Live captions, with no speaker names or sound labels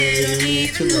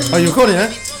Oh, you're recording, eh?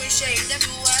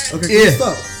 Okay, can we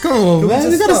stop? Come on, man.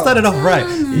 We gotta start it off right.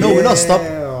 No, we're not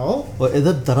stopping.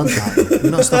 We're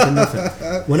not stopping nothing.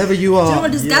 Whenever you are. Do you know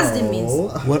what disgusting means?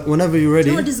 Whenever you're ready. Do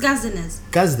you know what disgusting is?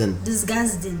 Gazden.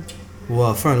 Disgusting.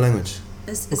 Wow, foreign language.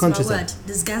 It's What my country is word. that?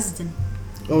 Disgusting.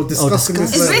 Oh, disgusting.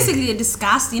 It's basically a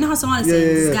disgust. You know how someone is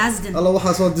saying disgusting? Allah,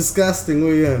 what's so disgusting?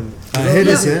 Hear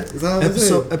this, yeah? Is that what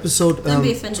it Episode Don't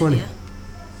be offended, 20. yeah?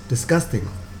 Disgusting.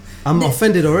 I'm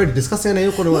offended already. Disgusting.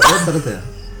 Don't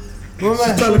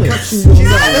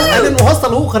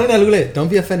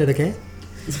be offended, okay?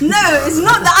 No, it's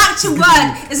not the actual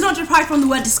word. It's not derived from the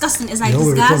word disgusting. It's like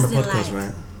We're recording the disgusting. podcast, Like,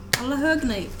 right? Allah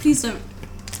Hognate. Please don't.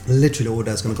 Literally all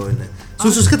that's gonna go in there. So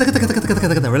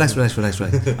relax.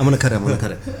 I'm gonna cut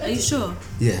it. Are you sure?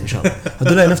 Yeah, inshallah.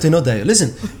 Abdullah, enough to know that.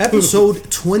 Listen, episode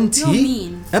 20. You're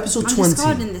mean. Episode I'm 20.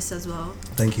 discarding this as well.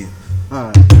 Thank you.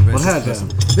 Alright, what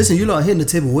happened? Listen, you lot are hitting the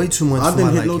table way too much. I for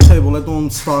didn't my hit no liking. table. Let them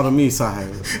start on me,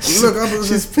 Sahib. Look,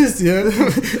 she's pissed, yeah.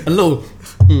 Hello.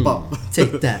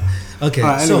 Take that. Okay,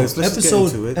 Alright, so anyways, let's just get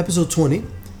into it. episode 20.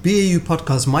 BAU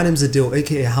podcast. My name's Adil,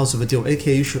 aka House of Adil,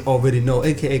 aka you should already know,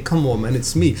 aka come on man,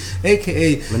 it's me,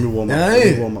 aka. Let me warm up.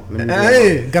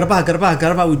 Hey,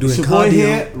 Garba, we're doing It's your boy cardio.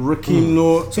 here, Rakeem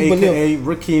Noor, aka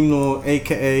Rakeem Noor,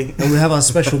 aka. And we have our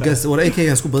special guest. Well, aka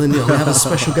has we have a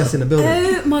special guest in the building.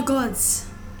 Oh my God.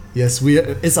 Yes,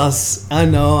 it's us. I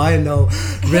know.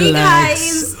 Relax. Hey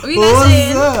guys. What are you guys What's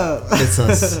saying? up? It's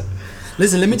us.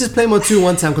 Listen, let me just play my tune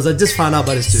one time because I just found out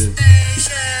about this tune.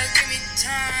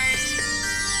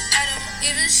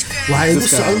 Why? Do you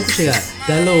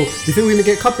think we're gonna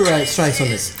get copyright strikes on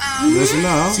this? Listen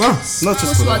now. Not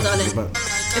just for Well, that. darling. But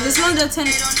If it's longer than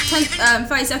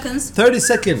 30 seconds. 30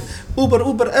 second.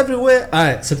 Uber everywhere.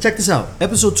 Alright, so check this out.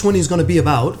 Episode 20 is gonna be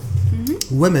about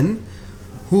women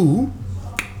who.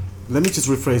 let me just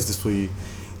rephrase this for you.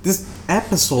 This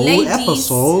episode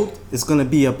Ladies. is gonna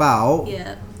be about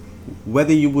Yeah.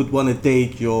 whether you would want to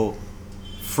date your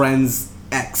friend's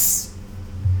ex.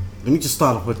 Let me just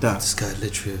start off with that. This guy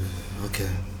literally. Okay.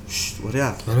 Shh, what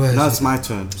yeah? Otherwise- Now it's my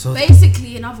turn. So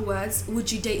Basically, in other words,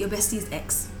 would you date your bestie's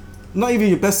ex? Not even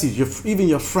your bestie, even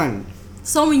your friend.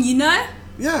 Someone you know?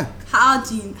 Yeah. How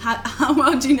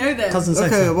well do you know them? cousin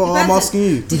sex. Okay, well I'm Depends. asking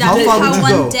you. Did How I far know would you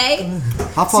her one go? day?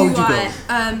 How far would you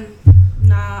go?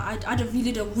 Nah,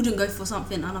 wouldn't go for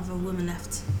something another woman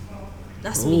left.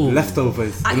 That's me.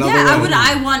 Leftovers. In other Yeah, I words. would.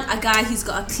 I want a guy who's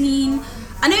got a clean.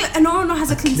 I know no one has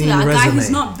a clean clean slate. A guy who's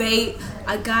resume. not bait.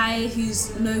 A guy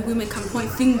who's no women can point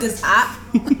fingers at.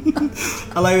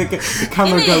 I like the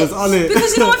camera girl is on it.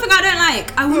 Because you know one thing I don't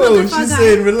like. I will not Oh, go for a she's guy.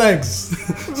 saying relax.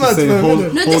 She's saying, hold No,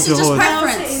 hold this your is just horse.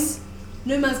 preference.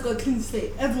 No man's got a clean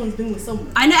slate. Everyone's been with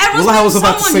someone. I know everyone's Well, I was with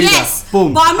about to someone, say that. yes.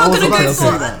 Boom. But I'm I not was gonna about go to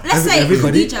say for. that. Let's say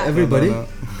Khadija.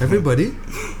 Everybody.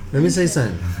 Let me say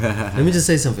something. Let me just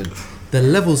say something. The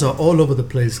levels are all over the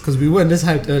place because we weren't this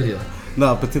hyped earlier.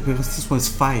 No, but this one's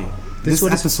fire. This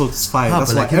one is- episode is fire.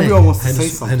 That's why like, everyone wants to هن- say هن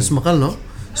something. اسمع قالنا.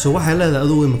 So what هلا the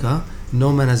other women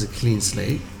no man has a clean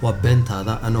slate. وبنت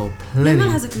هذا I know No plenty.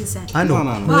 man has a consent. I know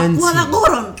No. plenty. ولا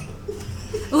قرن.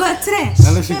 ولا trash.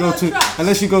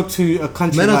 Unless you go to a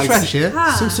country Men are like trash, yeah?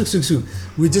 Ah. Suk.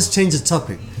 We just changed the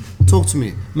topic. Talk to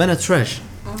me. Men are trash.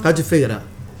 How'd you figure that?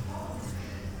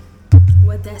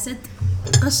 وداست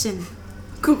قشن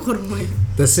كوكرمي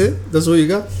That's it? That's what you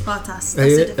got? قاطاس.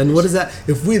 And what is that?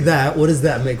 If we're that, what does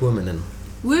that make women then?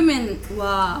 women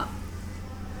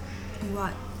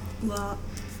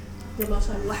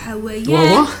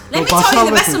وحويان. Let me tell you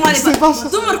the best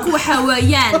one. دمرك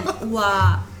وحويان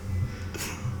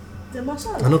They're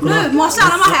mashallah. أنا كنا- No, ما شاء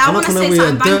الله ما هي. I أنا want to كنا say we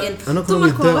something are dirt- banging. أنا كنا we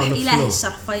دمرك dirt on وح the إلهي floor.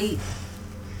 الشرفي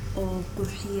أو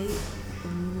قرحية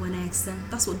ونكسن.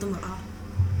 That's what دمر are.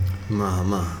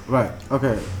 Ma. Right.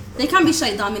 Okay. They can be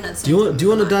shaidamin at the Do same you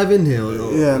want to dive in here?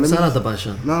 Yeah, let me- Sana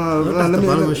Basha. No.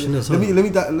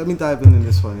 Let me dive in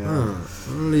this one. Yeah.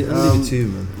 I'll leave it to you,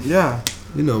 man. Yeah.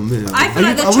 You know me. I feel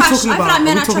like Are the we trash. I talking feel about- like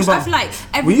men are are we trash. talking I feel like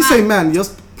every When you man. say man, you're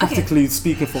practically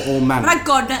speaking for all men. Like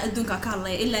God, don't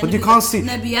Carla. But you can't see.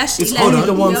 It's only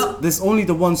the ones. There's only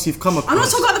the ones you've come across. I'm not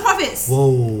talking about the prophets.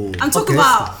 Whoa. I'm talking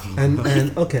about. And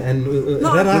okay and No.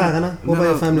 what about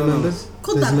your family no. members?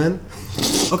 Cool There's that. men.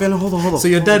 Okay, no, hold on. So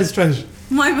your dad is trash.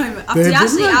 My moment. After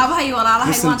Ashley, I'll have you on. I'll have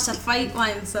Listen. one shall fight.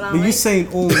 But you saying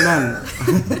all men?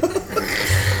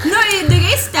 No,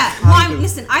 it's that.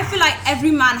 Listen, I feel like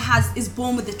every man is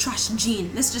born with the trash gene.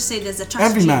 Let's just say there's a trash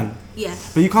Every gene. man? Yeah.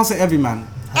 But you can't say every man.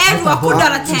 Everyone could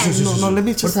not attend. No, let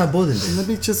me What's just that bothering? let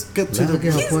me just get to Let her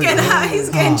get the. her point. He's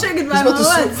getting triggered by He's my about to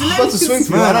swing. words. He's about to swing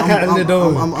for you. Man, I can't do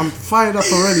I'm fired up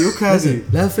already. Okay, Listen,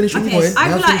 let her finish your Okay, point. I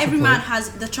let her feel like finish every your man point. has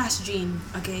the trash gene.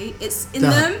 Okay, it's in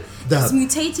Dab. them. Dab. It's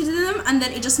mutated in them, and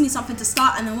then it just needs something to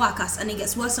start and then work us, and it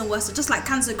gets worse and worse. So just like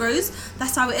cancer grows,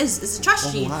 that's how it is. It's a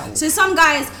trash gene. wow. So some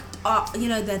guys are,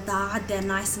 they're bad, they're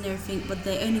nice and everything, but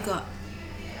they only got.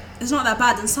 It's not that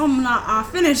bad, and some are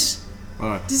finished.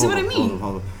 Alright, Do you see what I mean?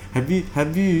 Hold on.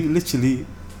 Have you literally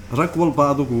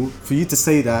for you to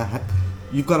say that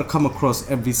you've got to come across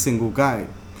every single guy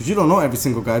because you don't know every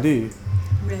single guy, do you?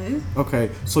 No.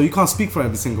 Okay, so you can't speak for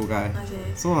every single guy.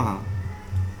 Okay. So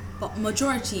But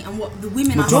majority and what the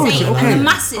women Majority, are saying, okay. and the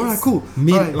masses. Alright, cool.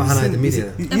 Me- Alright, Wahana, you said- the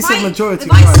media. You If said I, majority.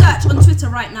 if I right. search on Twitter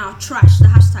right now, trash, the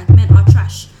hashtag men are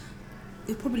trash,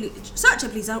 it probably search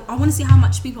it please. I want to see how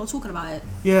much people are talking about it.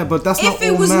 Yeah, but that's not If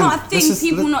it all was men. not a thing, Let's just-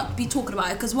 people let- not be talking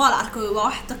about it because while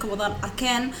واحد وضع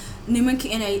أركان نمك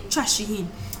in a trashy.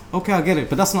 Okay, I get it,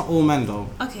 but that's not all men though.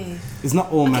 Okay. It's not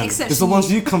all men. It's the exception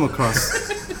ones you. you come across.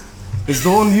 It's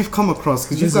the one you've come across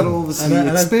because you've got to obviously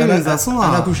experience that أنا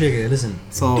somehow. أكو شيء listen.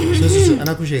 So,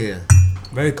 أنا أكو شيء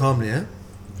very calmly,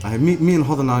 yeah. me and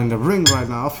Hodan are in the ring right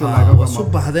now. I feel like I've got my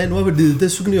وصب بعدين وبدي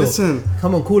تسكني. Listen.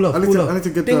 Come on, cool up, I need cool to- up. I need to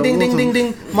get ding, the ding, ding, water. ding,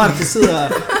 ding. Mark,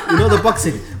 you know the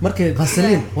boxing. Mark,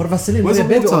 Vaseline. What Vaseline? Where's Where's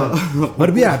the baby water? oil?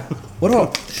 What be at? What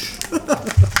up?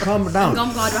 Calm down.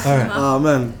 Gum guard back All in right. the mouth. Oh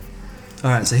man.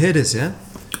 All right, so hear this, yeah?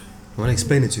 I want to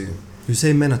explain it to you. You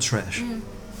say men are trash.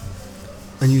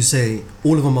 And you say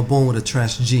all of them are born with a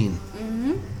trash gene.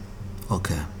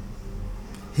 Okay.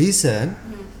 He said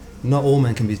not all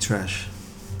men can be trash.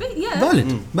 But yeah. Valid.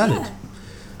 Valid. Yeah.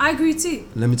 I agree too.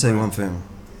 Let me tell you one thing.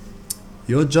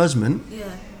 Your judgment, Yeah.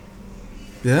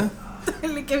 yeah?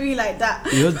 Look at me like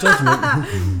that. Your judgment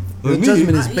your Me?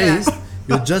 judgment is Yeah. based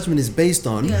your judgment is based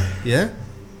on Yeah.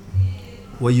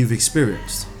 what you've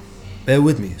experienced. Bear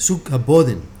with me. Suk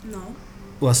abodin No.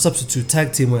 or substitute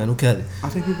tag team way okay. I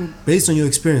think people. Based on your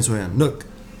experience way. Look,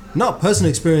 not personal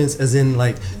experience as in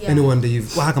like Yeah. anyone that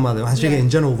you've Yeah. in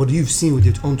general, what you've seen with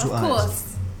your own two Of eyes. course.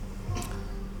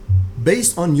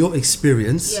 Based on your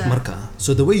experience, Yeah. Marka.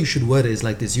 So the way you should word it is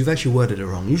like this. You've actually worded it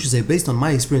wrong. You should say based on my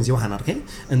experience,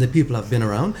 and the people I've been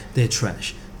around, they're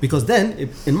trash. Because then,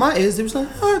 in my ears, it was like,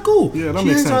 all right, cool. Yeah, that she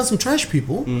makes hangs around sense. some trash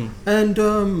people, and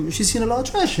she's seen a lot of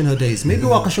trash in her days. Maybe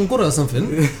Wakashankura or something,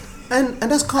 and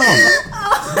that's calm.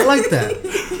 I like that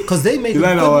because they make You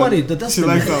like good that one? money. That's She the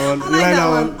like that one. I You like like that that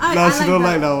one. one. I No, she like don't that.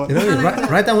 like that one. You know,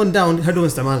 write that one down. How do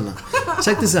استعمالنا?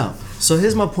 Check this out. So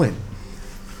here's my point.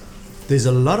 There's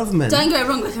a lot of men. Don't get it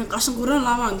wrong. Like عشان قررنا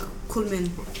لا cool men.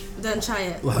 Don't try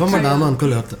it. وحبهم الأمان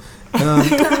كله أكتر.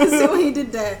 See what he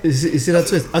did there. You see that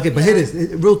twist? Okay, but here it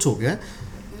is. Real talk, yeah?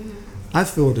 I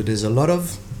feel that there's a lot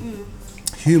of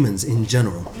humans in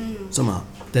general, somehow,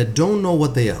 that don't know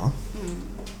what they are.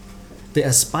 They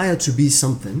aspire to be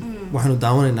something.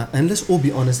 And let's all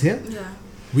be honest here. Yeah.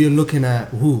 We are looking at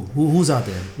who's out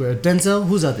there? Denzel,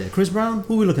 who's out there? Chris Brown,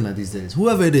 who are we looking at these days?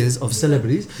 Whoever it is of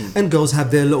celebrities, and girls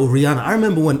have their little Rihanna. I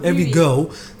remember when every Really? girl,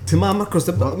 Timama crossed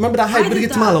the. Remember that hype? I Big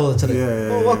did Timala that. all the time.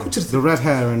 Yeah. The red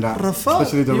hair and that. Rafa.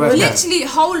 Especially the You red read hair.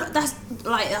 Literally, that's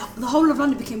like the whole of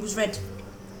London became was red.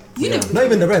 You know. Not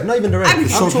even the red, not even the red. Every I'm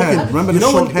short talking. hair. Remember you the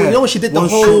know short when, hair? You know when she did the One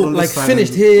short whole on like this side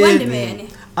finished and- here. When they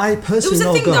I It was personally a know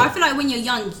a thing though. I girl, feel like when you're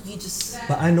young, you just.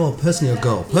 but I know personally a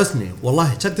girl. Personally,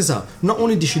 wallahi, check this out. Not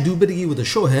only did she do bidigi with the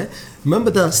short hair,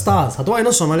 remember the stars. How do I know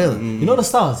Somalia? You know the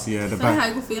stars? Yeah, the فأنا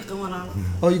back. هاي في قمر.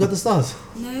 Oh, you got the stars?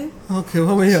 No, Okay,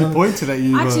 what were you? Pointed at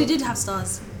you. I actually bro. did have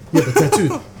stars. Yeah, the tattoo.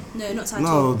 No, not tattoo.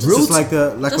 No, Real just like t-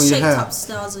 like just on your shaped hair. up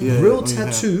stars. On Yeah. you. Real on your hair.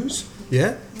 tattoos,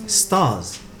 yeah?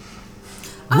 Stars.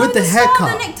 Oh, With the star on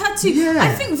haircut. the neck tattoo. Yeah.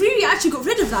 I think Riri actually got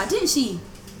rid of that, didn't she?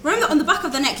 Remember on the back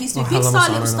of the neck, used to be Oh, big hell, star,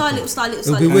 I'm little sorry, star, no. little star, little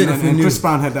It'll star. be weird if we And knew. Chris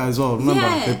Brown had that as well. Remember? They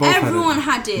Yeah, both everyone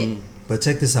had it. But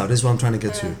check this out. This is what I'm trying to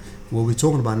get to. What we're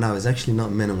talking about now is actually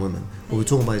not men and women. What we're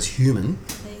talking about is human.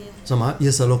 Somehow,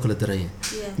 yes, a local Yeah.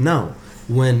 Now,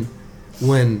 when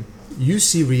you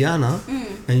see Rihanna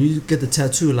and you get the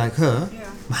tattoo like her,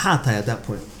 mahata at that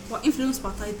point. What influence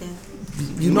by type there?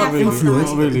 You're not Never.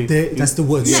 influenced. Not really. That's the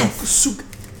word. Yeah.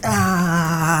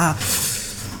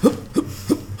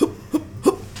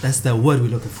 That's the word we're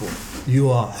looking for. You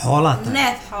are holata.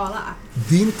 Nef حالة.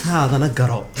 Dintaadana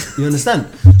garo. You understand?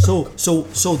 So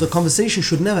the conversation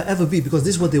should never ever be, because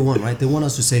this is what they want, right? They want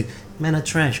us to say men are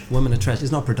trash, women are trash.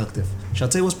 It's not productive. Shall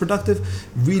I tell you what's productive?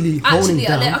 Really honing Actually,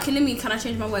 down. can I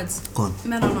change my words? Go on.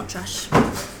 Men are not trash.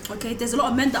 Okay, there's a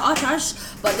lot of men that are trash,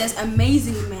 but there's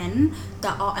amazing men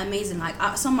that are amazing. Like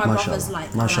some of my brothers,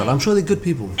 like Mashallah. I'm sure they're good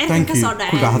people. Thank you. That's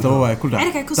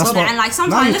what- And like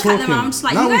sometimes now I you're look at them and talking. I'm just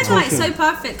like, Now you we're guys are like talking. so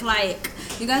perfect. Like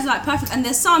you guys are like perfect. And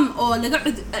there's some or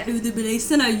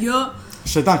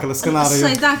Shaitanka, let's get out of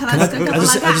here. I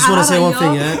just want to say one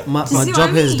thing, yeah. My Do you see job what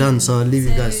I here is mean? done, so I'll leave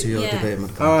you guys to your yeah. debate, man.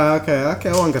 Alright, okay,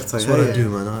 I want to say. That's what I do,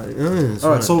 man. That's what I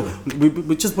Alright, so do.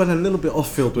 we just went a little bit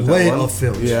off field with Way that one. off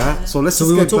field. Yeah. So let's So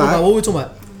just we were get talking back. about, what were we talking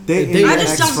about? Dating I your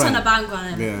just jumped on ex-friend. a bang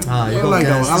on it. Yeah. Ah, you I got like that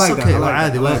gas. one. I like It's that. okay. I like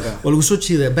عادي. that. I like that. Well, switch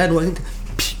there. Bad one.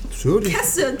 Sorry.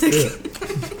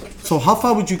 So how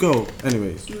far would you go,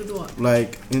 anyways? With what?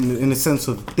 Like in the sense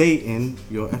of dating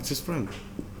your ex's friend.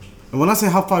 And when I say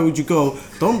how far would you go,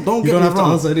 don't You get don't me have to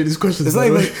wrong. answer any of these questions. It's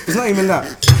not even that.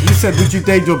 You said would you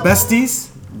date your besties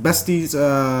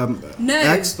No.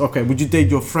 ex? Okay. Would you date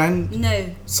your friend? No.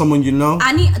 Someone you know?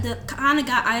 I need the kind of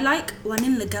guy I like one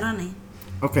in the garani.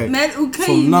 Okay. Okay.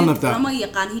 So none of that.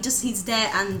 He's there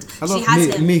and I she don't- has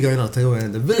him. Me going out to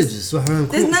in the villages.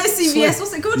 There's no CVS.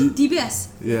 What's it called? DBS.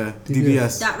 Yeah.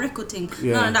 DBS. That record thing.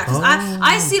 Yeah. None of that. 'Cause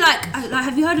I see like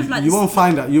have you heard of like You this- won't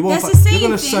find that. You won't. There's the You're same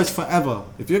gonna thing. search forever.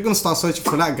 If you're gonna start searching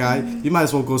for that guy, you might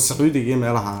as well go Saudi. Okay. You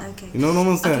know what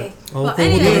I'm saying? Okay. Oh, But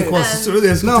okay, anyway,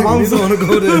 No, I'm don't want to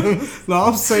go there. No,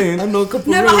 I'm saying. I know a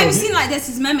couple no, but have you real- seen like there's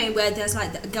this meme where there's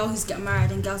like a girl who's getting married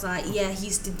and girls are like, yeah, he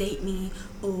used to date me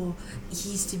or he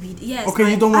used to be yeah. it's Okay,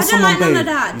 like, you don't want I don't someone like none bait. of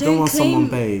that. You don't want claim- someone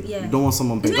bait. Yeah. You don't want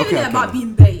someone bait. It's not Okay, even okay. about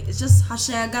being bait. It's just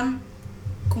hashagan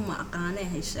kuma akane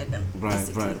hashagan.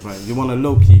 Right. You want a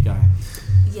low key guy.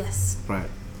 Yes. Right.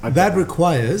 That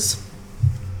requires,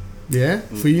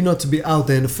 for you not to be out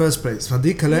there in the first place.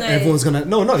 Fadika, No. everyone's gonna.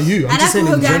 No, not you. I'm أنا just saying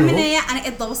in general. هجامني أنا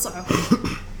إتوسعه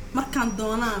مركان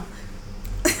دونا.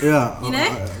 Yeah. You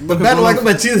know? But bad like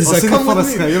my Jesus, I'll see the come with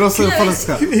forest me. guy. You know, see the Yeah. forest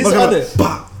guy. He's on it.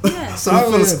 Yeah.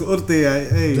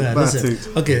 Hey, Yeah, bad listen.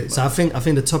 too. Okay, so I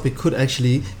think the topic could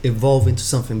actually evolve into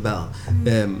something better,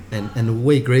 and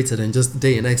way greater than just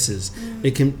dating exes.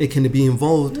 It can be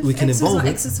involved. We can Exes evolve are it.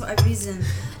 exes for a reason.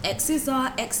 Exes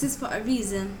are exes for a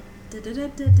reason.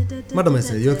 Madam, I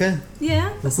say, you okay? Yeah.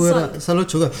 That's the song. Salute,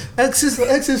 sugar.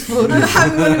 Exes for I'm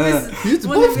having one of his. you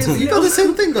one of both. his You got the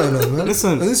same thing going on, man.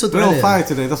 Listen, And this is what we're on I- fire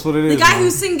today. That's what it is. The guy man.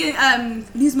 who's singing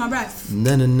Lose My Breath.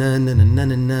 Na na na na na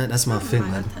na na. That's my thing,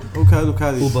 man. Okay. Uber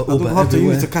I do have to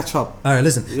everywhere. use to catch up. All right,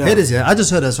 listen. Yeah. Here it is. Yeah, I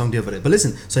just heard that song the other day. But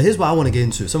listen. So here's what I want to get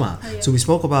into somehow. Oh, yeah. So we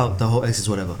spoke about the whole exes,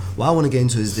 whatever. What I want to get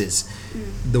into is this: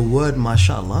 the word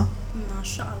mashallah,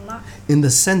 MashaAllah. in the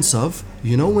sense of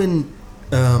when,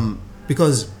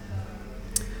 because.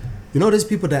 You know, there's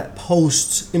people that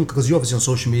post, because you're obviously on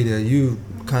social media, you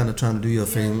kind of trying to do your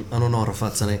thing. I don't know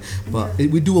Rafat's name, but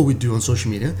we do what we do on social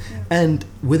media. And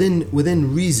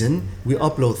within reason, we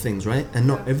upload things, right? And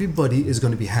not everybody is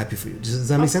going to be happy for you. Does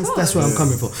that make sense? That's where I'm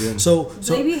coming from. Yeah. So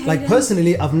Baby like haters.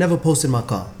 personally, I've never posted my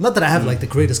car. Not that I have like the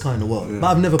greatest car in the world, but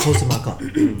I've never posted my car.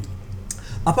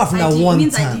 Apart from I that do. one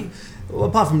Means I time. Well,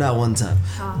 apart from that one time.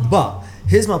 But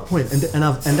here's my point, and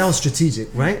that was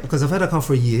strategic, right? Because I've had a car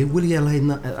for a year.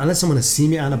 Unless someone has seen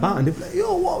me out and about, and they're like,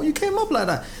 "Yo, wow, you came up like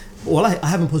that." Well, I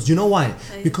haven't posted. You know why?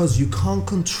 Because you can't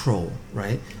control,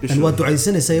 right? And what Du'ai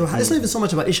say, it's not even so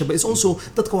much about Isha, but it's also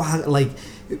like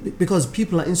because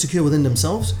people are insecure within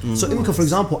themselves. So, for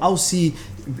example, I'll see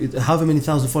however many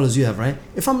thousand followers you have, right?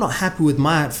 If I'm not happy with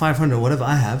my 500 or whatever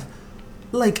I have,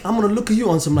 like I'm gonna look at you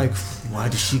on some like, why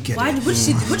did she get it? What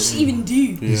did she even do?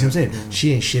 You see what I'm saying?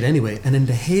 She ain't shit anyway. And then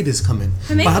the haters come in.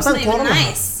 Her makeup's But not even Quran,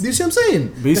 nice. Do you see what I'm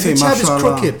saying? But you The say hijab is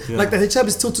mashallah, crooked. yeah. Like the hijab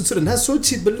is tilted to the that's so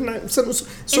cheap, but so It's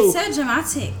so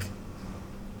dramatic.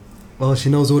 oh, she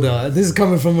knows all the. This is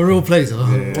coming from a real place.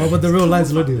 What about the real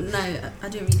lines, Lodi? No, I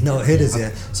don't really. No, care. here it is, yeah.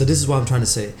 So this is what I'm trying to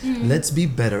say. Let's be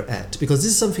better at, because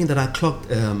this is something that I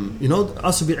clocked.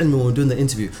 Also be ilmi when we were doing the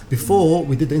interview. Before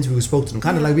we did the interview, we spoke to them.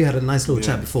 Kind of like we had a nice little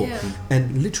chat before. Yeah.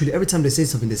 And literally every time they say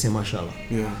something, they say mashallah.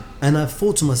 Yeah. And I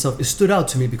thought to myself, it stood out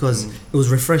to me because it was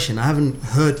refreshing. I haven't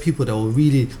heard people that were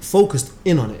really focused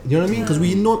in on it. You know what I mean? Because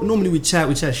normally we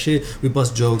chat shit, we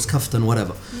bust jokes, kaftan,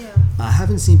 whatever. Yeah. I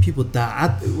haven't seen people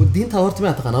that. Because do you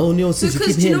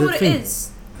know what it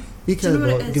is? Because, Do you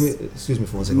know what it give me, is? excuse me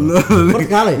for 1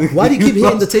 second. Why do you keep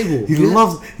hitting the table? He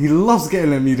loves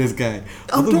getting at me, this guy.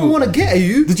 I don't want to get at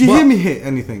you. Did you but hear me hit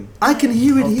anything? I can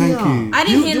hear it here. thank you. I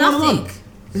didn't hear you know what I nothing. mean?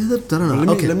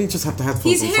 Okay. Let me just have the headphones.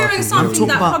 He's on so I hearing can something talking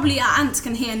that about- probably our ants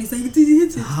can hear, and he's like, "Did you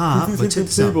hit it?" Ha, but check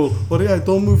this out. table. But yeah,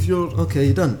 don't move your. Okay,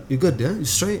 you're done. You're good, yeah? You're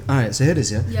straight? Alright, so here it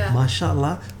is, yeah? Yeah.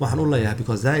 MashaAllah, wahanullah,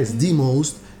 because that is the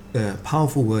most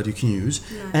powerful word you can use.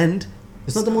 Yeah. And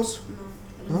it's not the most.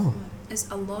 Oh. It's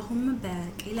Allahumma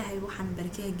barak. Ilahi waxaan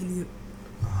barakeeya geliyo.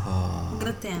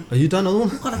 Qarateen. Are you done, other one?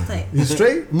 Qaratay. You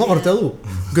straight? Ma qartay adigu?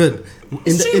 Good.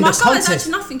 It's true. In the Mashallah is context,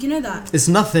 actually nothing. You know that. it's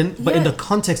nothing, but in Yeah. the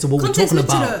context of what Context we're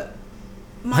talking literal.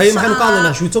 about. Hey,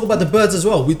 Mashallah. should we talk about the birds as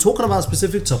well? We're talking about a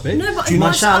specific topic. No, but Mashallah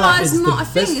mashallah is the not a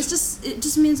thing. best- It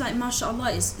just means like mashallah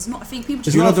is not a thing. People It's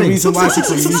just Do you know not a the thing. reason why It's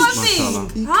people it's use not a mashallah?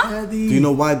 thing. Huh? Do you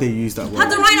know why they use that Had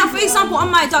word? the right now, for example, on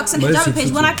my Ducks and Where's Hijab it page,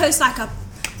 to- when I post like a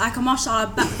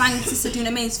mashallah bang sister doing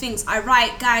amazing things, I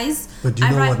write, guys. But do you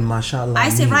I know write, what mashallah I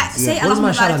say means? right, say What does Allahumma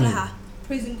mashallah barik mean? laha.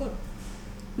 Praising God.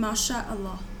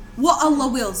 Mashallah. What Allah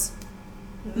wills.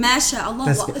 Mashallah.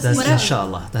 That's whatever.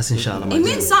 inshallah. That's inshallah. my It dear.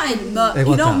 means something, but Hey, you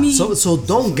what don't that? mean. So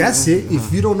don't guess it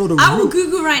if you don't know the I will root.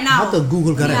 Google right now. How the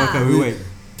Google got it? Yeah. Okay, wait.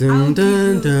 Dun,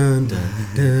 dun, dun, dun,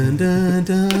 dun, dun, dun,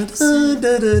 dun,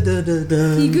 dun, dun, dun,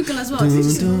 Can you dun. Google as well?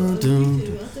 Dun,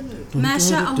 dun,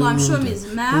 Mashallah, I'm sure it means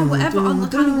ma, whatever Allah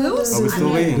kind of wills. Are we still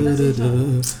and waiting? dun,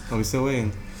 dun. Are we still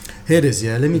waiting? Here it is,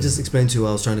 yeah. Let me just explain to you what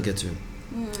I was trying to get to.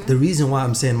 The reason why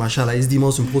I'm saying mashallah is the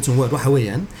most important word. waxa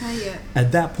weeyaan, Yeah.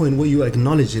 at that point, what you're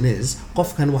acknowledging is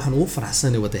qofkan waxaan ugu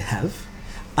faraxsanay what they have.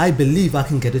 I believe I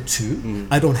can get it too.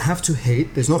 I don't have to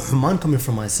hate. There's no human coming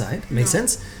from my side. Makes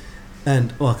sense?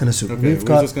 And I can assume Okay,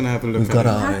 we're just gonna have a look we've at got it.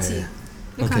 our Hati.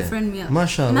 Look Okay. how friend me up.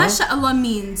 Mashallah. Mashallah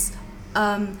means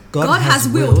God God has has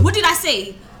willed. willed. What did I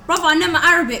say? Brother, I know my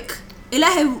Arabic.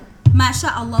 Ilahi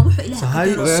mashallah wuxuu ilahi So how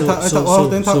you-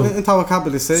 qadaro. انت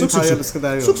وكابل say Suk, suk, انت suk. يلس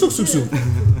كده Suk, suk, suk, suk.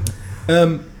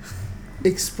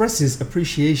 Expresses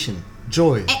appreciation,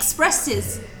 joy.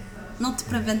 Expresses, not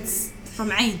prevents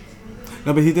from ain.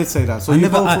 No, but he did say that. So I you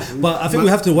never, both. but I think we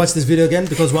have to watch this video again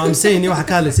because what I'm saying, you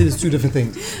Hakali, see, there's two different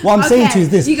things. What I'm saying to you is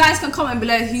this: You guys can comment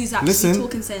below who's actually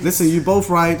talking sense. Listen. You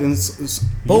both right and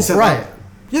Both right?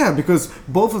 Yeah, because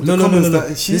both of the no, comments no.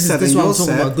 that she This said is and what I'm yours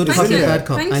talking said. about. Good Thank cop and you. bad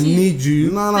cop. Thank I you. need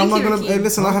you. No, I'm Thank not you, gonna. Ricky. Hey,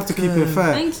 listen, I have to keep it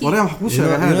fair. Thank you. What am I pushing?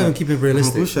 You're not even keeping it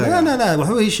realistic. No. What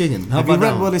are you shaking? How Have you about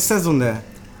read now? what it says on there?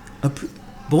 But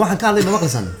what Hakali no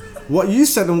son? What you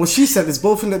said and what she said is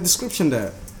both in the description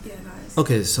there. Yeah, guys.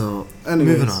 Okay, so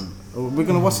Anyways, moving on. We're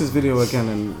gonna watch this video again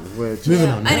and we're. Moving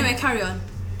Yeah. on. yeah? Anyway, carry on.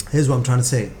 Here's what I'm trying to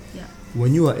say. Yeah.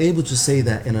 When you are able to say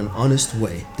that in an honest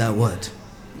way, that word,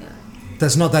 Yeah.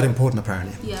 that's not that important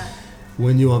apparently. Yeah.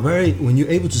 When you're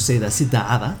able to say that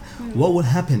sida'ada, what will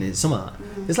happen is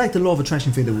it's like the law of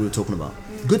attraction thing that we were talking about.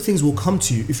 Good things will come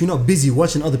to you if you're not busy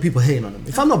watching other people hating on them.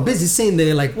 If I'm not busy saying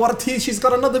there like, what a tea, she's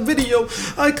got another video,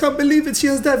 I can't believe it, she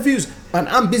has that views, and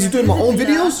I'm busy doing my own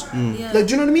videos, Yeah. like,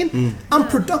 do you know what I mean? I'm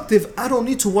productive, I don't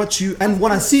need to watch you, and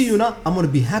when I see you now, I'm gonna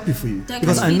be happy for you. Don't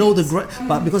Because catch I know the feelings. grind,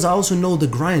 but because I also know the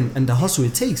grind and the hustle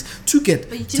it takes to get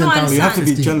But do you know what I 10,000. You have to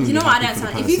be understand? genuine. You know what I happy for the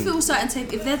understand? If you person. feel certain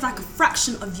type, if there's like a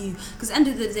fraction of you, because at the end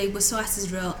of the day, Waswas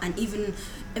is real, and even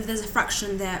if there's a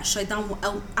fraction there, Shaitan will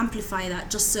amplify that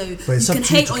just so But it's you up can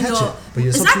to you hate to on catch your. it. But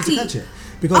it's up to you to catch it.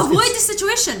 Because avoid it's- the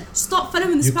situation. Stop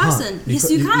following this You can't. person. You Yes, ca-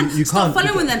 you you- can. you Stop can't.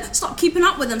 following them. Stop keeping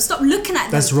up with them. Stop looking at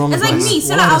them. That's wrong It's advice. like me. So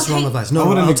Wallah, like, that's wrong advice. No, I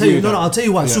wouldn't I'll tell agree you. with No, that. I'll tell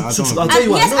you why. Yeah, Suk, I suk, don't suk. I'll agree. tell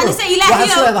you why. Yes, No, and no. say ilahi Well, I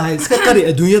swear yo. that it's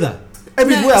قري الدنيا ده.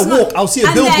 Everywhere I it's not- walk, I'll see a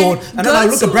and then billboard, and then go I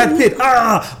look at Brad to- Pitt.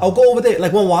 I'll go over there.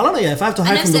 Like, well, why not? If I have to I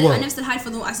hide never from the said I world. never said hide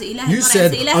from the world. I said ilahi. You but I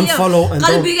said say, ilahi yo. unfollow and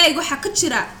don't- قلبي يقول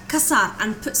حكتشرا كسر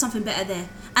and put something better there.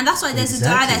 And that's why there's a dua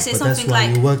that says but that's something why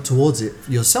like. you work towards it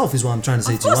yourself. Is what I'm trying to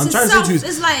say Of to you. What I'm course, trying to say to you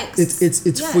it's like-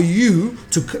 it's yeah. for you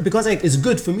to because like it's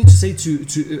good for me to say to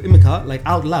Imika like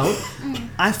out loud.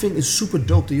 I think it's super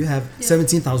dope that you have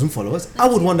 17,000 followers. I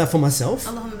would want that for myself.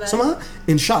 Allahumma barik. Somehow,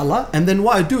 inshallah. And then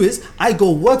what I do is I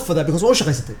go work for that because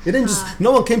it didn't just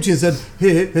no one came to you and said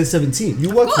here's 17. You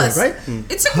work Of for it, course. right?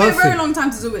 It took me a very Perfect. long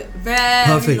time to do it. Very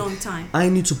Perfect. long time. I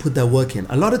need to put that work in.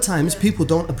 A lot of times people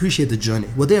don't appreciate the journey.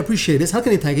 What they appreciate is how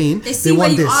can they tag in? They see where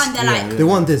want you this. are and they're like, They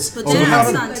want this. But Oh, they don't how-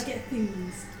 understand. I get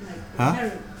things like Huh?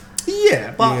 inherent.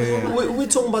 Yeah, but Yeah. we're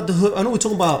talking about the hood. I know we're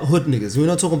talking about hood niggas. We're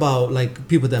not talking about like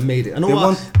people that made it. I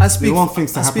know I speak. they want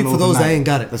things to I happen speak for those that overnight. ain't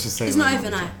got it. Let's just say It's it not like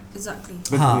overnight. Exactly.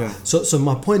 But, Ha. yeah. So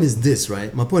my point is this,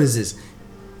 right? My point is this: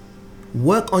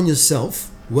 work on yourself.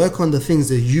 Work on the things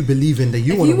that you believe in that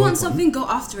you If want to you work want on. something, go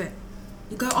after it.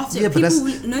 You go after Yeah, it. but People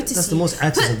that's- will notice that's the you. most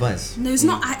active But- advice. No, it's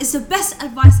not. It's the best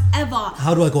advice ever.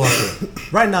 How do I go after it?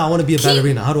 Right now, I want to be a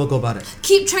ballerina. How do I go about it?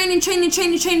 Keep training.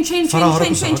 Farah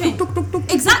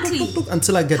Exactly.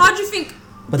 until I get How it. do you think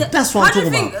But that's what how I'm do you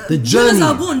talking think about. The winners journey.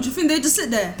 are born? Do you think they just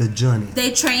sit there? The journey.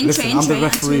 They train, Listen, train, I'm train. the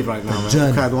referee until- right now.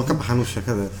 journey. قاعد وانكب حنوشة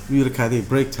كذا. ويقولك هذه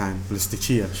break time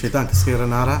بالاستيكية. شيطان كسكير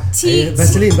نارا. Tea,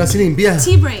 Vaseline, beer.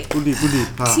 tea break. قولي.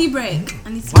 Tea break. I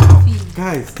need to Wow, pee.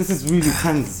 guys, this is really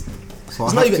tense. So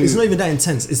It's not even that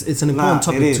intense. It's an important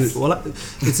Nah, it topic is. to. Well,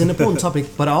 it's an important topic,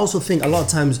 but I also think a lot of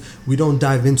times we don't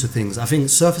dive into things. I think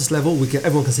surface level,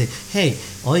 everyone can say, "Hey,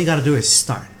 all you gotta do is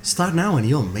start now, and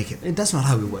you'll make it." That's not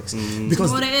how it works. You Because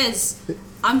know what it is?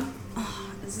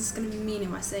 Is this gonna be mean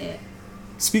if I say it?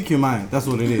 Speak your mind. That's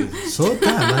what it is. so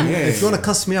damn, man. Yeah. If you wanna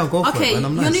cuss me out, go for Okay, it, man.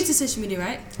 I'm you're new nice. to social media,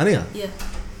 right? Ania, Yeah.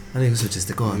 I need to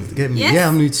just go on. Get me. Yes? Yeah,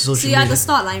 I'm new to social So you're at media. the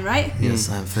start line, right? Yes,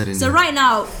 I'm very So new. right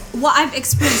now, what I've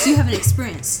experienced, you haven't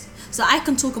experienced. So I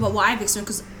can talk about what I've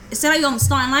experienced because instead of you're on the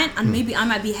starting line and maybe I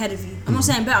might be ahead of you. I'm not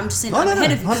saying better, I'm just saying Oh, I'm no, ahead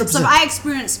no, of you. 100%. So if I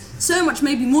experience so much,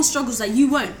 maybe more struggles that you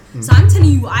won't. So I'm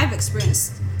telling you what I've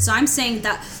experienced. So I'm saying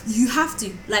that you have to.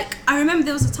 Like, I remember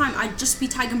there was a time I'd just be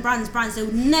tagging brands, they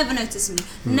would never notice me.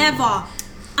 Never.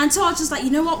 Until I was just like, you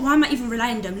know what, why am I even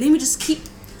relying on them? Let me just keep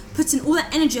putting all that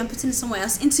energy I'm putting somewhere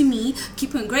else into me,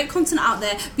 keep putting great content out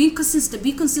there, be consistent.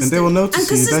 And they will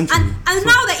notice you eventually. And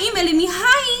now they're emailing me,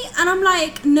 hi, and I'm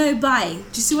like, no, bye.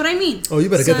 Do you see what I mean? Oh, you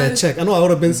better get that check. I know I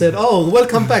would have been said, "Oh,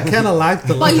 welcome back." Kind of like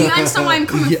the. But you understand where I'm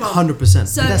coming from. 100%.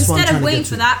 So That's what I'm instead trying of to waiting get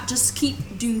for to. that, just keep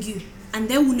doing you, and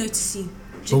they will notice you.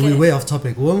 Do you But get we're it? way off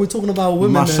topic. When we're talking about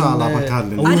women, Mashallah, and,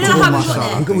 Batalin. oh, I don't know how we got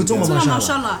Mashallah. there. We're talking about Talking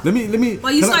mashallah. Let me.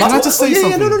 Well, you can started I to- just say yeah,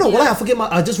 something? no. Yeah. Well, I forget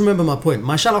I just remember my point.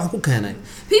 Mashallah,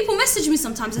 People message me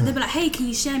sometimes and they'll be like, hey, can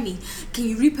you share me? Can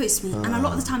you repost me? And a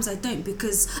lot of the times I don't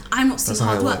because I'm not seeing That's how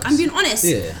hard it work. works. I'm being honest.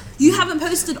 Yeah. You haven't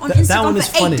posted on That Instagram one is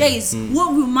for 8 funny. days.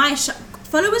 What will my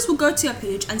followers will go to your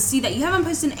page and see that you haven't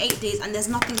posted in 8 days and there's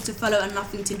nothing to follow and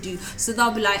nothing to do. So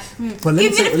they'll be like, But let me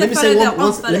even say, if they follow, they'll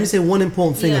unfollow. let me say one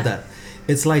important thing of Yeah. that.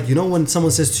 It's like, you know, when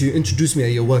someone says to you, "Introduce me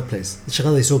at your workplace,"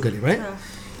 right?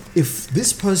 If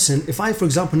this person, if I, for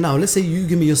example, now, let's say you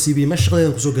give me your CV,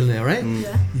 right?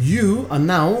 Yeah. You are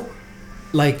now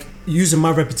like using my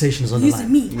reputation as on the Using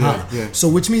line. me, Ha. yeah. So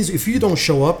which means if you don't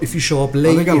show up, if you show up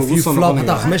late, they gotta if you what's on the flop, money,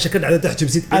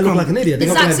 I look like an idiot. They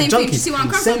Exact got me same like a thing. junkie. You see where I'm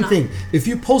coming Same from now? thing. If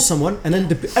you post someone and then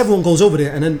everyone goes over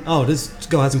there and then, oh, this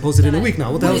girl hasn't posted in a Right. week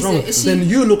now. What the What hell's is wrong? it? Is she- Then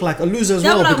you look like a loser as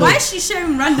They'll well. be like, why because is she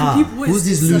sharing random people? What is who's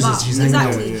these this losers about? she's hanging out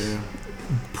Exactly. with?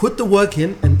 Put the work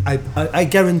in, and I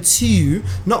guarantee you,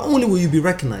 not only will you be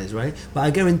recognized, right? But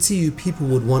I guarantee you, people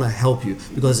would want to help you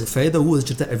because Faida was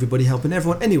just that everybody helping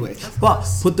everyone anyway. But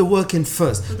put the work in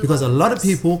first because a lot of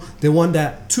people they want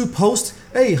that to post.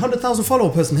 Hey, 100,000 follower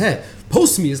person, hey,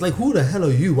 post me. It's like, who the hell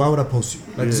are you? Why would I post you?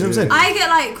 Like, you see what I'm saying? I get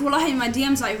like, wallahi, my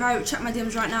DMs, like, if I check my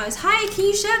DMs right now, is hi, can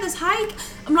you share this? Hi.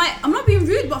 I'm like, I'm not being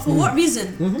rude, but for what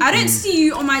reason? I don't see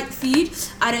you on my feed.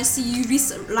 I don't see you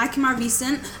liking my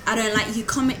recent. I don't like you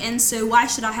commenting, so why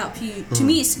should I help you? To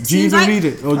me, it Do you seems even like read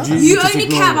it? Or do you you just only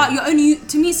ignore care it? about your only.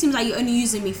 To me, it seems like you're only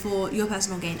using me for your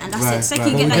personal gain, and that's Right, it. Second,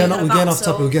 right. you But get that we're getting off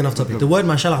topic. We're getting off topic. The word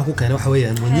mashallah حقوق يعني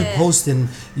وحويا, when you Yeah. post in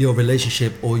your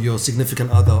relationship or your significant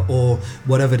other or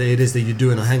whatever it is that you're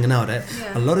doing or hanging out at,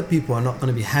 Yeah. a lot of people are not going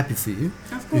to be happy for you.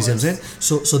 Of You see what I'm course.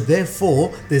 saying? So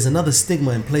therefore, there's another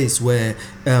stigma in place where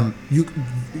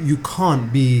you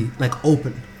can't be like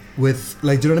open with,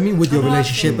 like, do you know what I mean, with your A lot of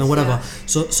relationship and things, whatever.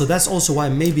 yeah. So that's also why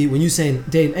maybe when you're saying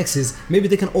dating exes, maybe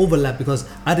they can overlap because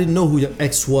I didn't know who your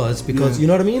ex was because you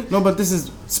know what I mean. No, but this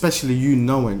is especially you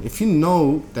knowing. If you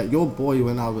know that your boy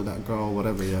went out with that girl or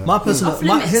whatever, yeah. My personal, Off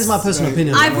limits. here's my personal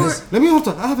opinion. I've right? already- Let me hold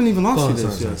on. I haven't even asked Go on, you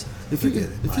this sorry, yet.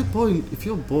 sorry. If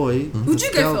your boy, Would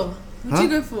you go girl- for? Would Huh? you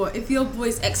go for if your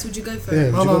boy's ex? Would you go for?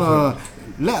 Yeah. No.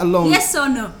 Let alone Yes or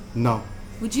no? no.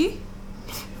 Would you?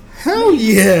 Hell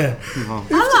yeah!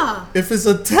 Allah. If it's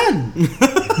a 10,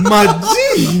 my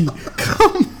G,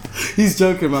 come. He's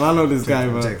joking, man. I know this guy,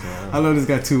 man. joking, man. I know this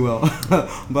guy too well.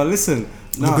 But listen,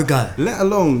 a good guy. Let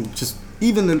alone just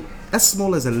even as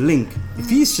small as a link. If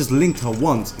he's just linked her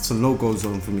once, it's a no-go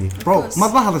zone for me, bro. course. ما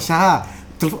ظهر شهاء.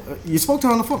 You spoke to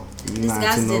her on the phone? Nah, it's a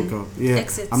gassed in. no-go. Yeah,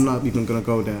 Exit. I'm not even gonna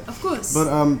go there. Of course. But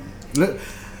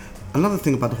another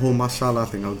thing about the whole mashallah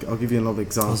thing, I'll give you another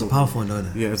example. It's a powerful one, though.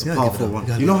 Yeah, it's a You gotta give powerful it up. one.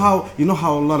 gotta You give know it up.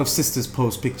 how a lot of sisters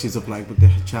post pictures of like with their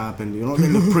hijab and you know they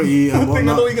look pretty and I whatnot.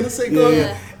 know what you're gonna say, go on.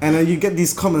 Yeah. And then you get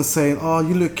these comments saying, "Oh,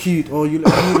 you look cute," or "You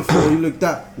look beautiful," or "You look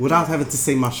that," without having to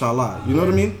say mashallah. You know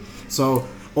what I mean? So,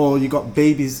 or you got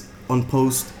babies on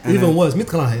post. And Even then, worse,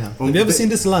 mitqala here. Have you ever seen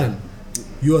this line?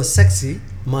 You are sexy,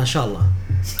 mashallah.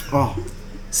 Oh,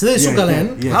 So there's Yeah,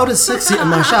 Sugalan. yeah. How does sexy and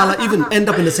mashallah even end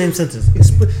up in the same sentence?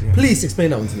 Please explain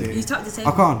that one to me. You tap the table.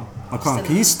 I can't.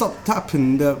 Can you stop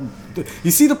tapping the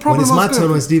you see the When problem? it's I my was turn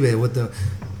going on Steve with the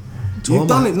To all You've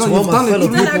done my- it. No, to all you've my done it. fellow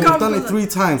You've people. done it 3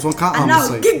 times. One can't And now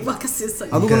say. gig back assist. I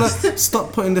don't Guys. wanna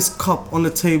stop putting this cup on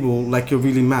the table like you're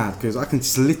really mad because I can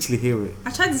just literally hear it. I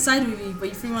tried to side with you, but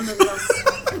you threw one of us.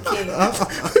 Okay.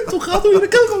 تخاطب إذا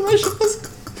كان ما شخص.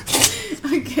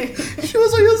 Okay. She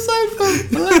was on your side,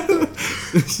 fam.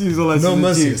 She's all like, No she's a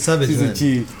mercy, G. savage, She's man. a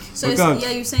G. So But it's, God, yeah,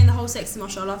 you're saying the whole sexy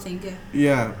mashallah thing,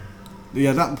 yeah.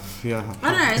 yeah, that, yeah.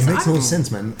 I don't know. It It's, makes no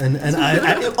sense, man. And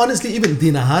I honestly, even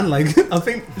Dinahan, like, I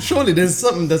think surely there's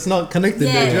something that's not connected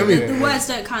there. Do you know what I mean? the words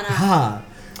don't kind of. Ha.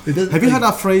 It does- Have you like- heard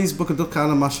that phrase, Book of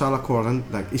Dukkana, Mashallah Quran,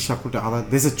 like Isha Kuda'ala?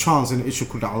 There's a chance in Isha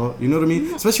Kuda'ala, you know what I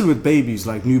mean? Especially with babies,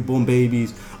 like newborn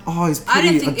babies. Oh, it's I pretty,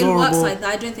 don't think adorable. it works like that.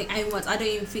 I don't think it works. I don't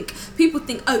even think people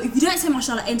think. Oh, if you don't say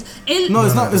mashallah, and No,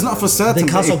 it's not. It's not for certain. They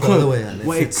but cancel it the other could. way. And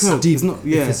Well, if it it's could. deep, It's not.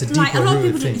 Yeah. if it's a deep like a lot of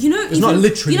people, thing. you know, it's not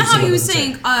literally. You know how someone you were doesn't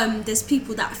saying, there's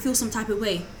people that feel some type of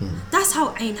way. That's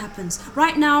how ain happens.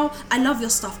 Right now, I love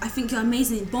your stuff. I think you're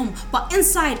amazing, boom. But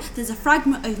inside, there's a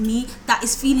fragment of me that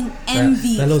is feeling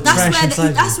envy. that little trash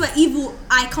inside That's you. where evil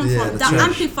eye comes Yeah, from. the That trash.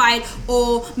 amplified,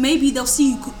 or maybe they'll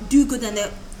see you do good and they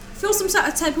feel some sort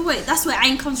of type of way. That's where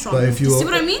ain comes from. But if you see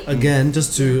what I mean? Again,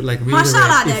 just to like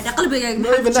Mashallah, reiterate,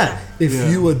 not even that. If Yeah.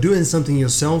 you were doing something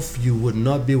yourself, you would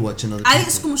not be watching other I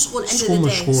think people. it's مشغول end of تكون the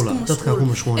day. مشغولة. تتكون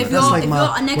مشغولة. If That's you're like if my- you're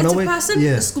a when I negative wake- person,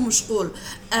 yeah. it's مشغول.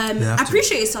 have to.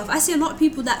 Appreciate yourself. I see a lot of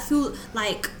people that feel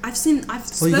like I've Well,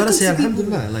 spoken you gotta say to people.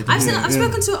 alhamdulillah, like, I've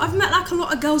yeah, met like a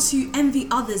lot of girls who envy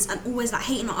others and always like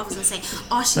hating on others and saying,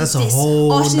 oh she's That's a this,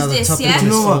 whole oh she's nother this, topic yeah. to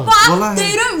You know what? But Wallahi.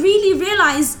 they don't really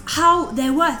realize how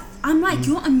they're worth. I'm like,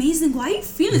 you're amazing. Why are you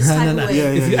feeling this type of way?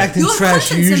 Yeah, If you're yeah. acting Your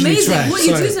trash, you're content's usually amazing. trash. What you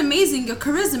do Sorry. is amazing. Your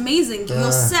career is amazing.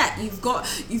 You're set.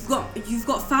 You've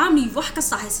got family. واحد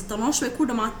صح يستنى شوي كل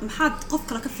ما محد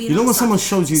قفك لك في You know when someone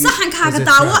shows you. صحن حاجة Is it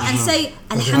دعوة trash? and say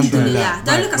Alhamdulillah. Alhamdulillah.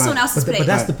 Don't look at Right, someone else's plate. But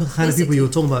that's the kind of people you were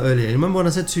talking about earlier. You remember when I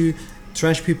said to you,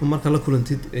 trash people,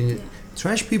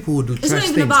 trash people will do It's trash not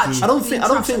even things. about I don't being think.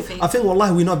 trash, I think. I think.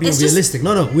 Wallahi, we're not being It's just- realistic.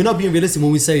 No, we're not being realistic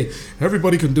when we say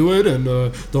everybody can do it and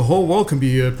the whole world can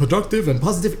be productive and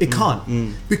positive. It can't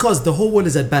because the whole world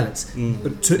is at balance.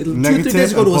 But 2-3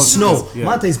 days ago and there was snow. positive, yeah.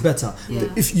 Mante is better. Yeah.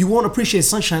 If you won't appreciate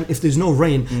sunshine, if there's no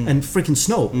rain and freaking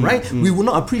snow, right? We will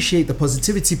not appreciate the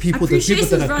positivity people. The people Appreciation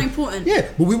that is are very important. Yeah,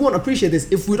 but we won't appreciate this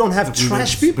if we don't have If we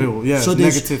trash don't people. spill, yeah, so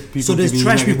there's negative people so there's giving you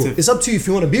trash people. negative. It's up to you if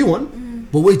you want to be one.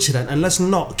 But wait to that, and let's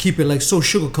not keep it like so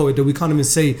sugar coated that we can't even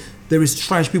say there is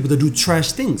trash people that do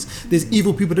trash things. There's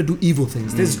evil people that do evil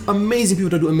things. There's amazing people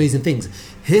that do amazing things.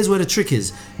 Here's where the trick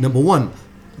is. Number one,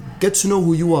 get to know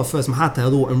who you are first,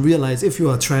 and realize if you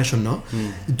are trash or not.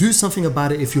 Do something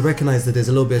about it if you recognize that there's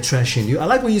a little bit of trash in you. I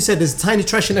like when you said there's tiny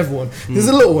trash in everyone. There's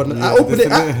a little one. I open it.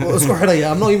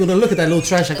 I'm not even gonna look at that little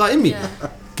trash I got in me.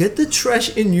 Get the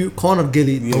trash in you, corner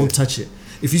gilly, don't touch it.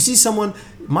 If you see someone,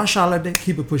 mashallah, then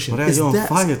keep it pushing. But you're on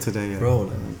fire today, yeah.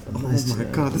 Bro, Oh my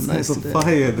god, this guy's on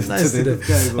fire Nice today. today. This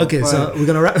guy's on Okay, fire. so we're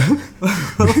gonna wrap.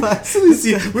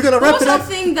 We're gonna What wrap was it that up.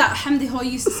 thing that Hamdi Ho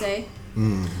used to say?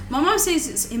 My mom says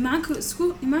it's imanka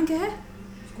school imanka hair.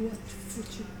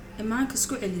 Imanka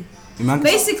school ali.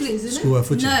 Basically, School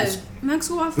footy. no, imanka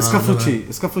school It's Scafucci.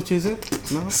 It's Scafucci, is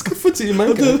it? No? Footy,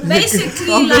 man.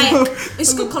 Basically, like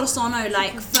it's called colosano,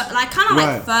 like kind of like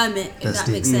Right. ferment, if That's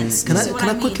that makes deep. sense. Can You see I what can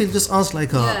I mean? quickly just ask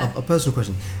like Yeah. a personal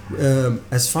question?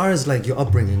 As far as like your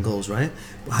upbringing goes, right?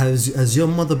 Has your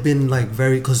mother been like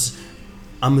very? Because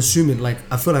I'm assuming like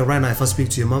I feel like right now if I speak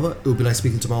to your mother, it would be like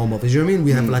speaking to my own mother. You know what I mean?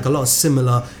 We have like a lot of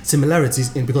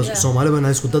similarities in because Yeah. Somali went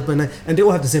high school, that went and they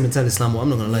all have the same mentality. Islam. I'm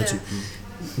not gonna lie to you.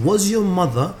 Was your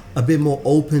mother a bit more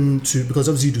open to, because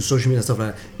obviously you do social media and stuff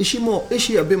like that, is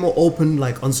she a bit more open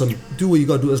like on some do what you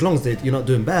gotta do as long as you're not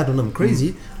doing bad or nothing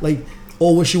crazy, like,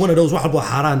 or was she one of those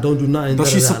haram, don't do nothing? Does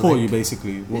she da-da-da, support like, you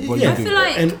basically? What yeah, you I do? feel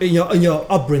like and in your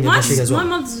upbringing I think as my well.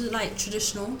 mother's like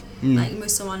traditional, like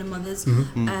most Somali mothers.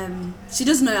 She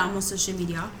doesn't know I'm on social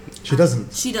media. She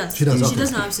doesn't. She does. She does, She okay.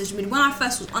 does know I'm on social media. When I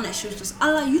first was on it, she was just,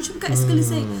 Allah, YouTube got skill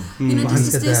say, you know, I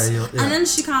this. get that, yeah. And then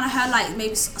she kind of heard like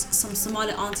maybe some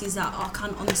Somali aunties that are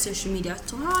kind of on the social media.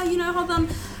 So, you know, hold on,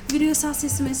 video sassy,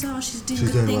 she's doing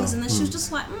good doing things, well. and then she was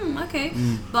just like, okay.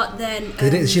 But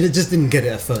then She just didn't get it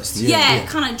at first. yeah,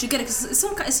 kind of, do you get it? Because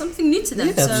it's something new to them.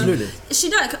 Yeah, so absolutely. She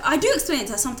don't. I do explain it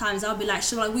to her sometimes. I'll be like,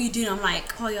 she'll be like, what are you doing? I'm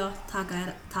like, oh yeah,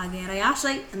 tagara,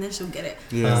 and then she'll get it.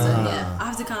 Yeah. So yeah, I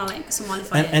have to kind of like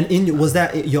Somalify it. And was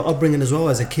that your upbringing as well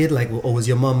as a kid, like, or was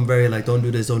your mum very like don't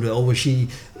do this, don't do it, or was she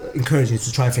encouraging you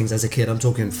to try things as a kid? I'm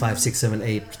talking 5, 6, 7,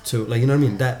 8, 2, like, you know what I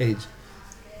mean, that age.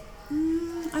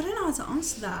 I don't know how to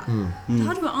answer that.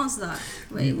 How do I answer that?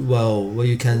 Wait. Well,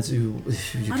 you can do.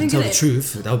 If you I can don't tell get the it.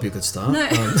 truth. That would be a good start. No.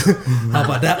 How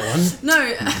about that one?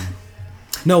 No.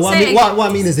 No, what Say it again, I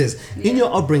mean is this: in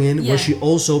your upbringing, Yeah. was she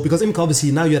also, because Imka,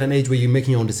 obviously now you're at an age where you're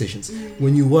making your own decisions.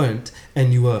 When you weren't,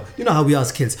 and you were, you know how we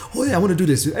ask kids, oh yeah, I want to do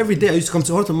this. Every day I used to come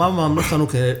to her, Mama, I'm not done,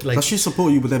 okay, like. Does she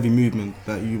support you with every movement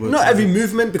that you were? Not every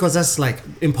movement, because that's like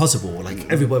impossible. Like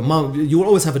everybody, mom, you will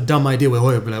always have a dumb idea where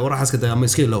Hoya be like, "What has I'm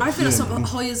scared low." I feel like some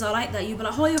Hoyas are like that. You be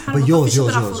like, Hoya, But yours.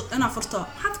 أنا فرطة.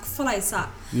 حتى فلايسا.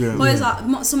 Yeah. Hoyas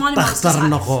are Somali moms. تختار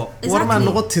نقو. ورما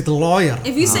نقطة lawyer.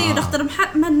 If you say you're Dr.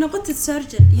 Muhammad نقطة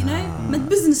surgeon, you know, but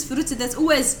business for it, there's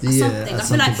always something. I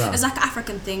feel like something it's like an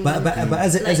African thing. But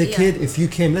as a kid, if you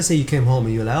came, let's say you came home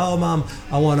and you're like, oh mom,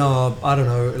 I don't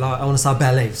know, like I wanna start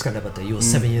ballet. You were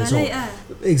 7 years old.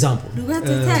 Example.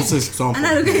 Just an example. And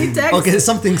I look at text. Okay,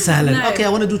 something silent. No. Okay, I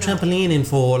want to do trampolining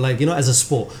for, like, you know, as a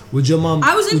sport. Would your mom?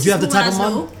 I was into would you have the sport type of when I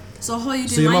was mom? little, so how you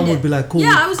So didn't your mom mind would it. be like, cool,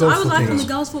 Yeah, I was go like for on things. the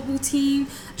girls' football team.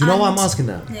 Do you know why I'm asking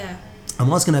that? Yeah.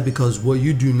 I'm asking that because what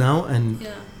you do now, and Yeah.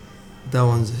 that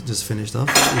one's just finished off.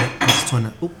 Yeah, it's 20.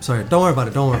 Oops, sorry. Don't worry about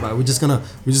it. Don't worry about it. We're just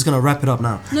gonna wrap it up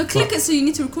now. No, click it so you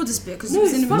need to record this bit because No, it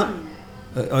was it's in the fine.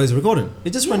 Oh, it's recording.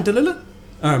 It just went delulu.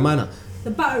 All right, minor. The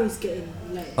battery's getting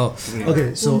like. Oh,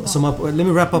 okay. So let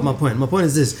me wrap up my point. My point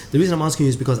is this: the reason I'm asking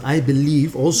you is because I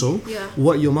believe also Yeah.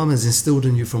 what your mom has instilled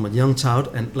in you from a young child,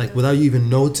 and like without you even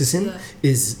noticing, Yeah.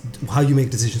 is how you make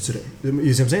decisions today.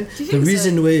 You see what I'm saying? Do you The think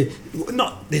reason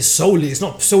so? it's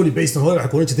not solely based on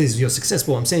according to this your success.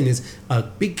 But what I'm saying is a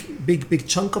big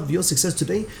chunk of your success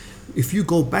today. If you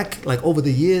go back like over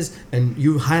the years and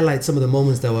you highlight some of the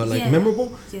moments that were like Yeah.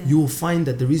 memorable, Yeah. you will find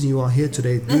that the reason you are here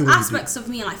today. There's doing what you do- aspects of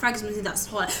me, like for example, that's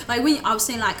hard. Like when I was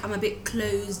saying, like I'm a bit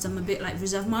closed, I'm a bit like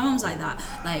reserved. My mom's like that.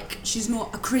 Like she's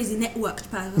not a crazy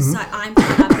networked person. It's like I'm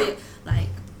kind of a bit like,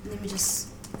 let me just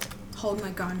hold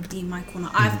my ground and be in my corner.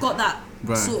 I've got that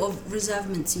Right. sort of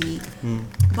reservement to me,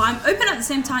 but I'm open at the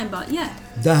same time. But yeah,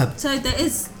 Dahab. so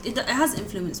it has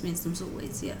influenced me in some sort of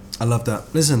ways. Yeah. I love that.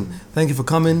 Listen, thank you for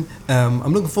coming.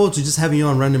 I'm looking forward to just having you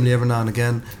on randomly every now and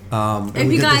again.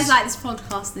 If you guys like this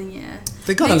podcast, then yeah.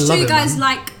 They gotta make sure love you it, guys man.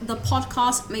 like the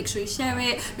podcast. Make sure you share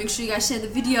it. Make sure you guys share the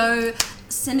video.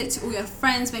 Send it to all your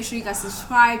friends. Make sure you guys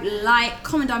subscribe, like,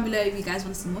 comment down below if you guys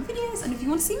want to see more videos and if you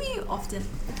want to see me often.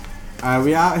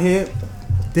 We out here.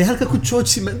 They had a good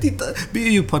choice, man.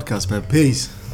 BU podcast, man. Peace.